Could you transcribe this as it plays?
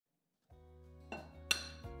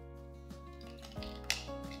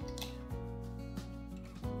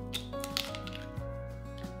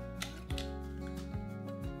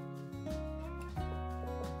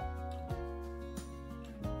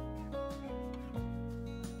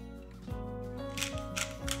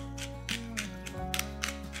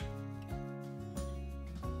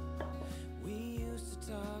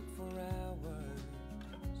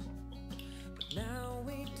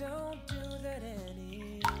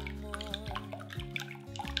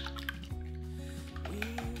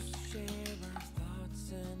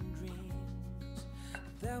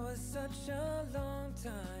such a long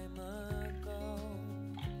time ago.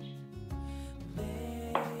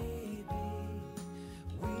 Maybe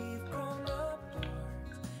we've grown apart.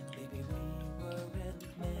 Maybe we weren't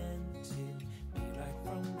meant to be right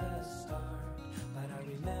from the start. But I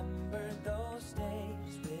remember those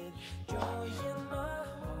days with joy in my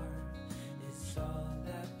heart. It's all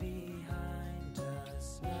that behind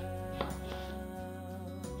us now.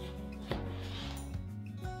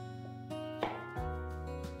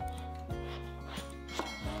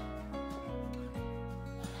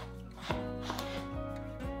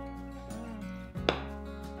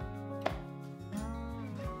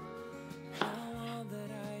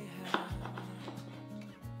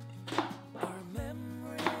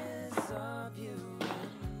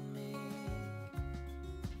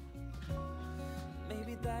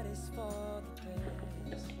 That is for the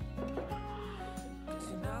best, 'cause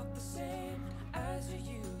you're not the same as you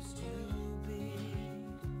used to be.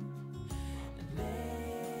 And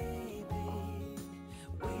maybe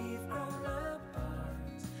we've grown apart.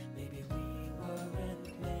 Maybe we weren't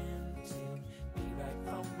meant to be right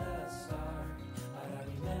from the start. But I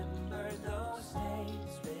remember those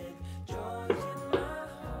days with joy in my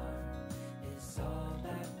heart. It's all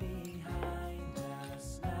that behind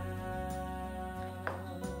us now.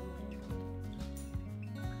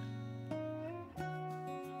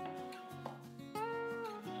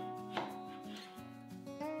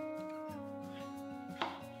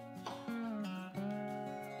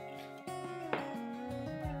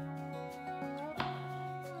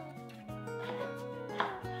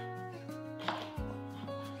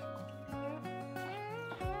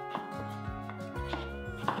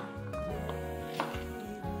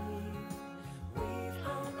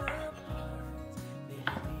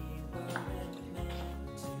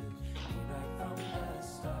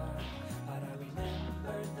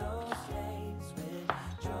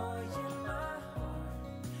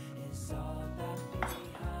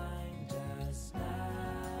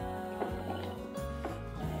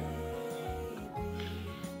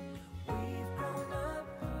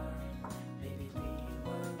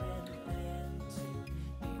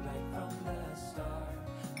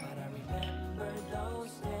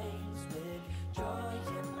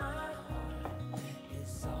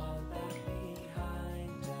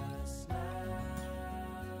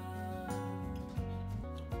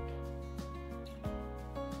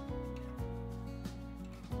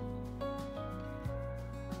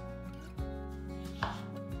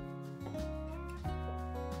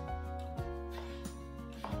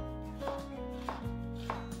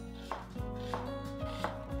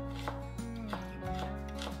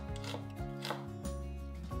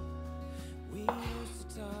 We used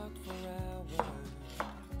to talk for hours,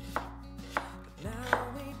 but now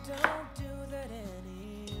we don't do that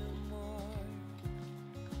anymore.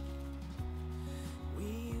 We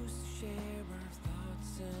used to share our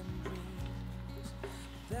thoughts and dreams.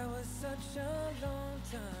 That was such a long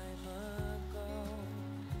time ago.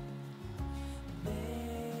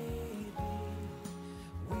 Maybe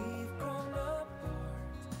we've grown apart.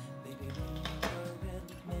 Maybe we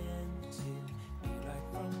weren't meant to be right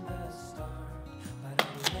from the start. But I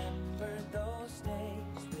remember those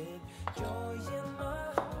days with joy in my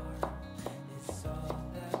heart. It's all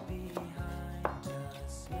that behind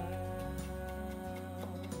us now.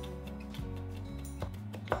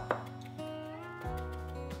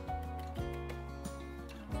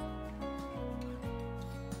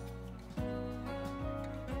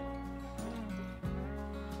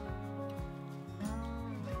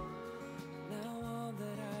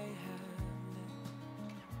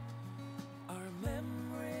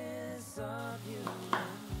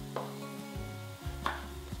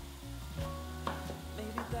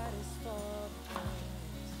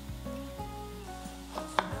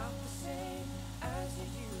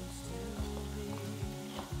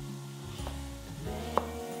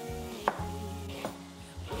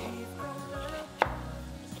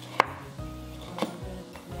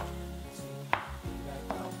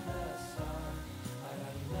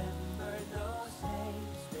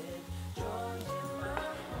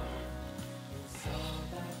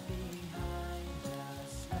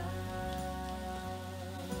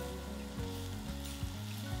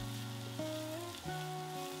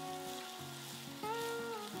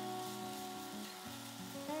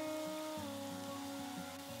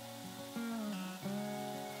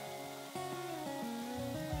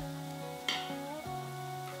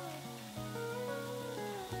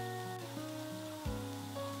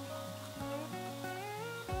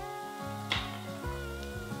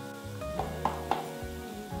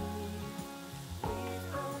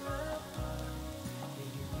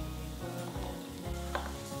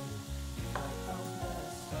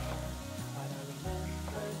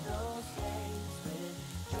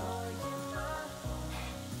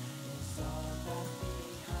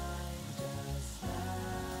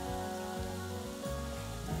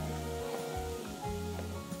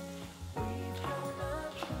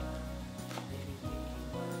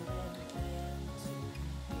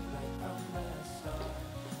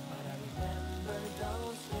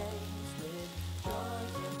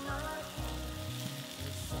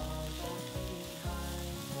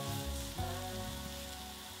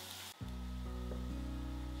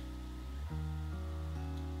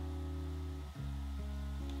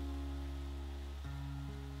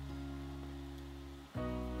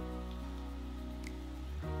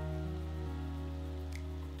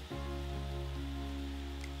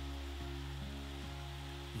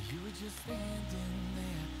 You were just standing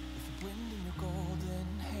there with the wind in your golden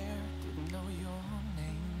hair. Didn't know your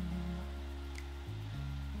name,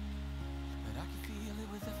 but I could feel it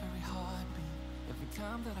with every heartbeat. Every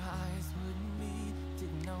time that our eyes would meet.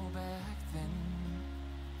 Didn't know back then.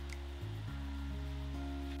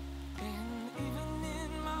 And even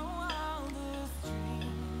in my wildest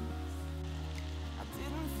dreams, I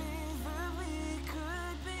didn't think that we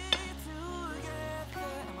could be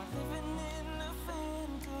together. Am I living in a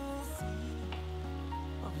fantasy,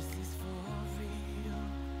 or is this for real?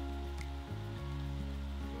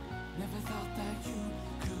 Never thought that you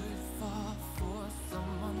could fall for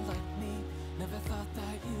someone like me. Never thought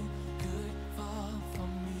that you could fall for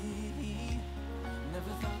me.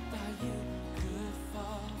 Never thought that you could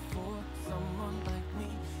fall for someone like me.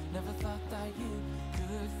 Never thought that you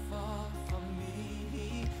could fall for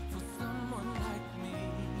me. For someone like me.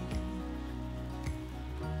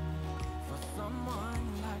 For someone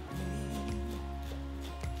like me.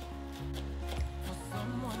 For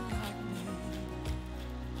someone like me.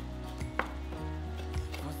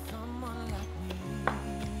 For someone like me.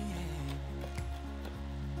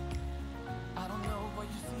 I don't know what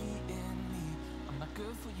you see in me. I'm not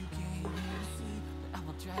good for you, can't you see? But I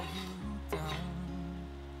will drag you down.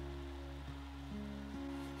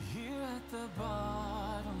 Here at the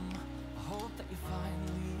bottom, I hope that you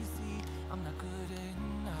finally see I'm not good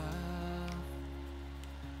enough.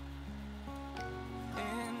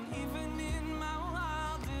 And even in my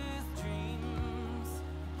wildest dreams,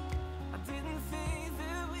 I didn't think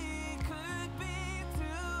that we could be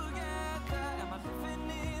together. Am I living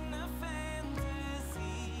in a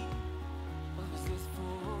fantasy, or is this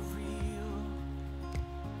for real?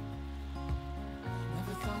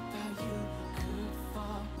 Never thought that you could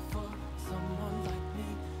fall for someone like me.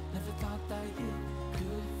 Never thought that you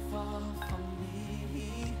could fall for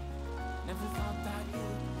me. Never thought that you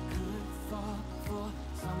could fall for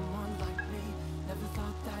someone like me. Never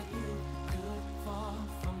thought that you could fall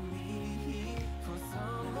for me. For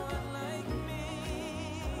someone like me.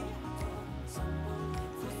 For someone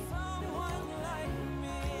like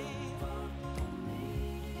me.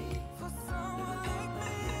 For someone like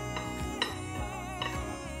me.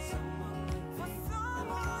 For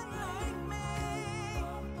someone like me.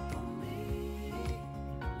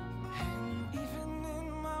 And even in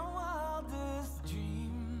my wildest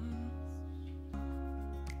dreams,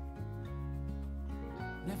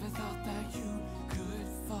 never thought that you could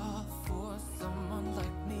fall for someone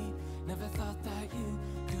like me. Never thought that you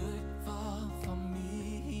could fall for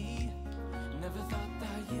me. Never thought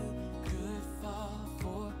that you could fall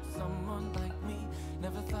for someone like me.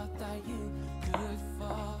 Never thought that you could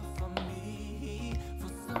fall for me. For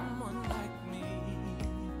someone like me.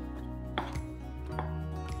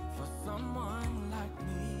 For someone like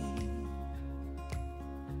me.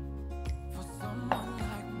 For someone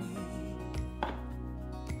like me.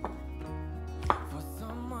 For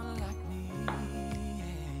someone like me.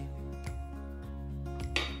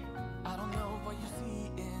 I don't know what you see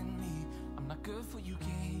in me. I'm not good for you,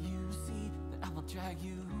 can't you see that I will drag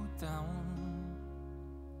you down?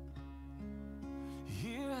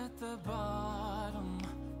 Here at the bottom,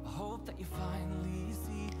 I hope that you finally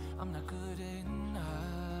see I'm not good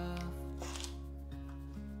enough.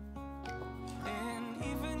 And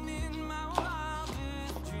even in my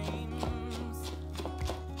wildest dreams,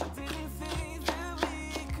 I didn't think that we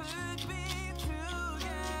could be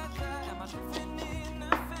together. Am I living in a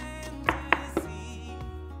fantasy,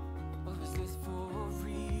 or is this for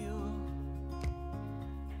real?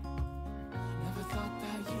 Never thought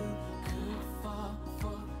that you could fall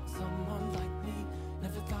for someone like me.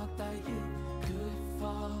 Never thought that you could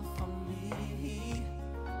fall for me.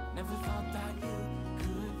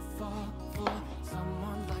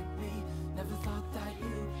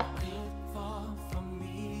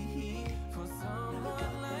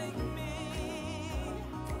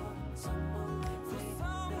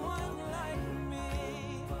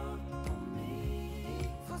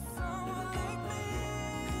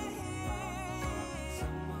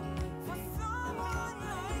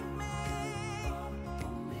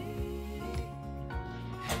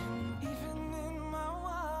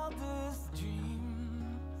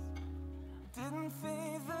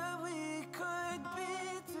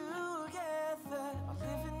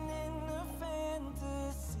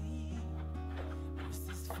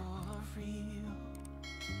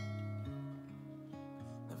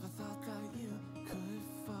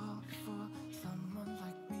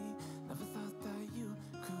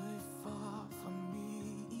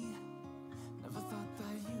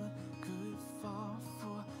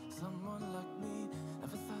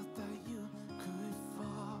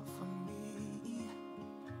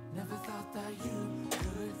 that you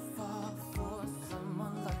could fall for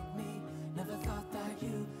someone like